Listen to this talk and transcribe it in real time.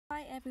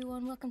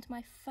everyone, welcome to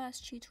my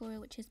first tutorial,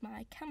 which is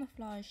my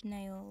Camouflage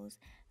Nails.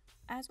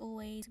 As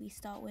always, we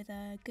start with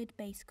a good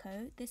base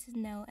coat. This is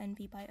Nail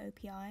Envy by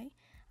OPI.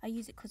 I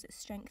use it because it's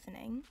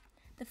strengthening.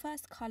 The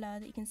first colour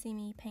that you can see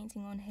me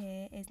painting on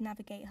here is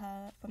Navigate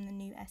Her from the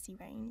new Essie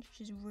range,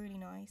 which is really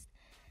nice.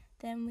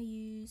 Then we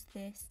use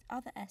this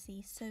other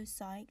Essie Sew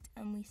Psyched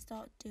and we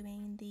start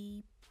doing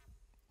the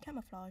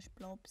camouflage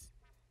blobs.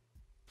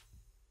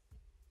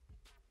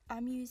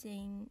 I'm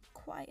using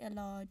quite a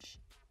large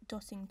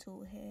dotting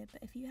tool here,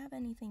 but if you have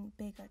anything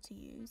bigger to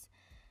use,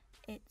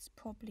 it's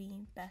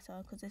probably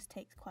better because this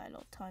takes quite a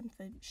lot of time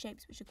for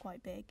shapes which are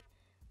quite big.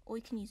 Or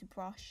you can use a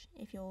brush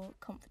if you're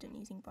confident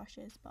using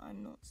brushes, but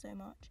I'm not so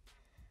much.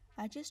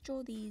 I just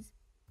draw these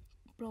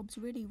blobs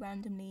really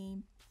randomly,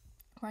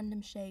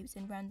 random shapes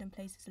in random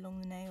places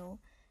along the nail.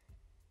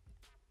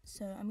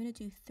 So I'm going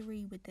to do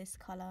 3 with this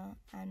colour,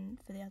 and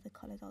for the other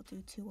colours I'll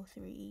do 2 or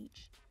 3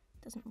 each.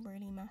 Doesn't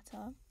really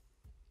matter.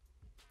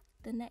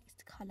 The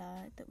next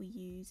colour that we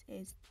use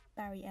is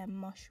Berry M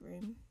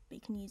Mushroom, but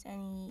you can use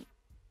any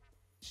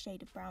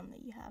shade of brown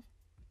that you have.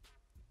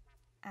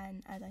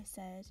 And as I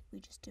said,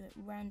 we just do it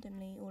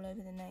randomly all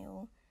over the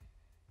nail,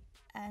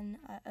 and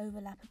I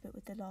overlap a bit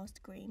with the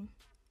last green.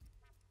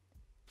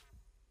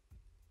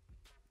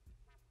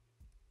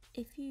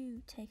 If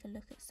you take a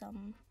look at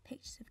some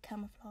pictures of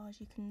camouflage,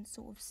 you can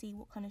sort of see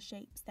what kind of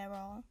shapes there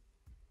are.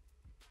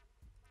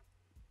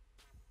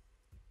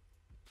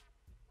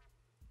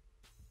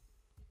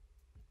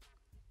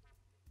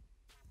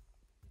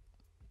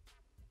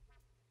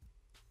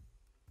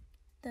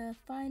 The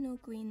final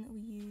green that we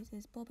use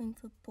is Bobbing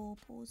for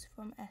Baubles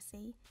from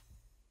Essie.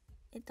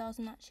 It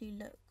doesn't actually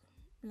look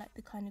like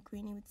the kind of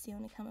green you would see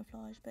on a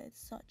camouflage, but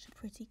it's such a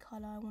pretty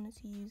colour, I wanted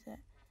to use it.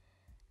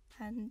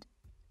 And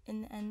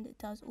in the end it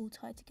does all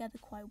tie together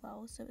quite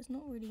well, so it's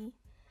not really,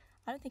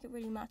 I don't think it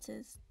really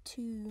matters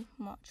too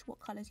much what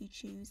colours you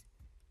choose.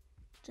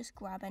 Just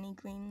grab any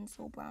greens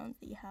or browns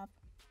that you have.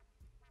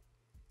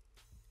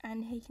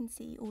 And here you can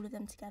see all of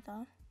them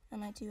together,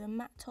 and I do a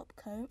matte top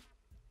coat,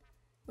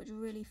 which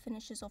really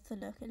finishes off the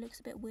look. It looks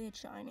a bit weird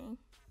shiny.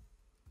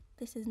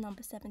 This is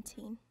number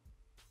 17.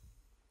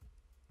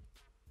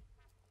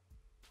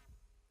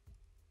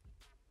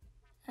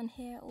 And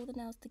here are all the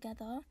nails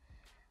together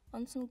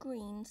on some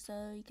green,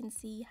 so you can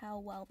see how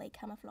well they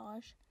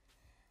camouflage.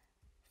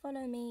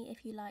 Follow me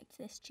if you liked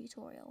this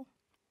tutorial.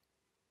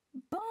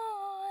 Bye!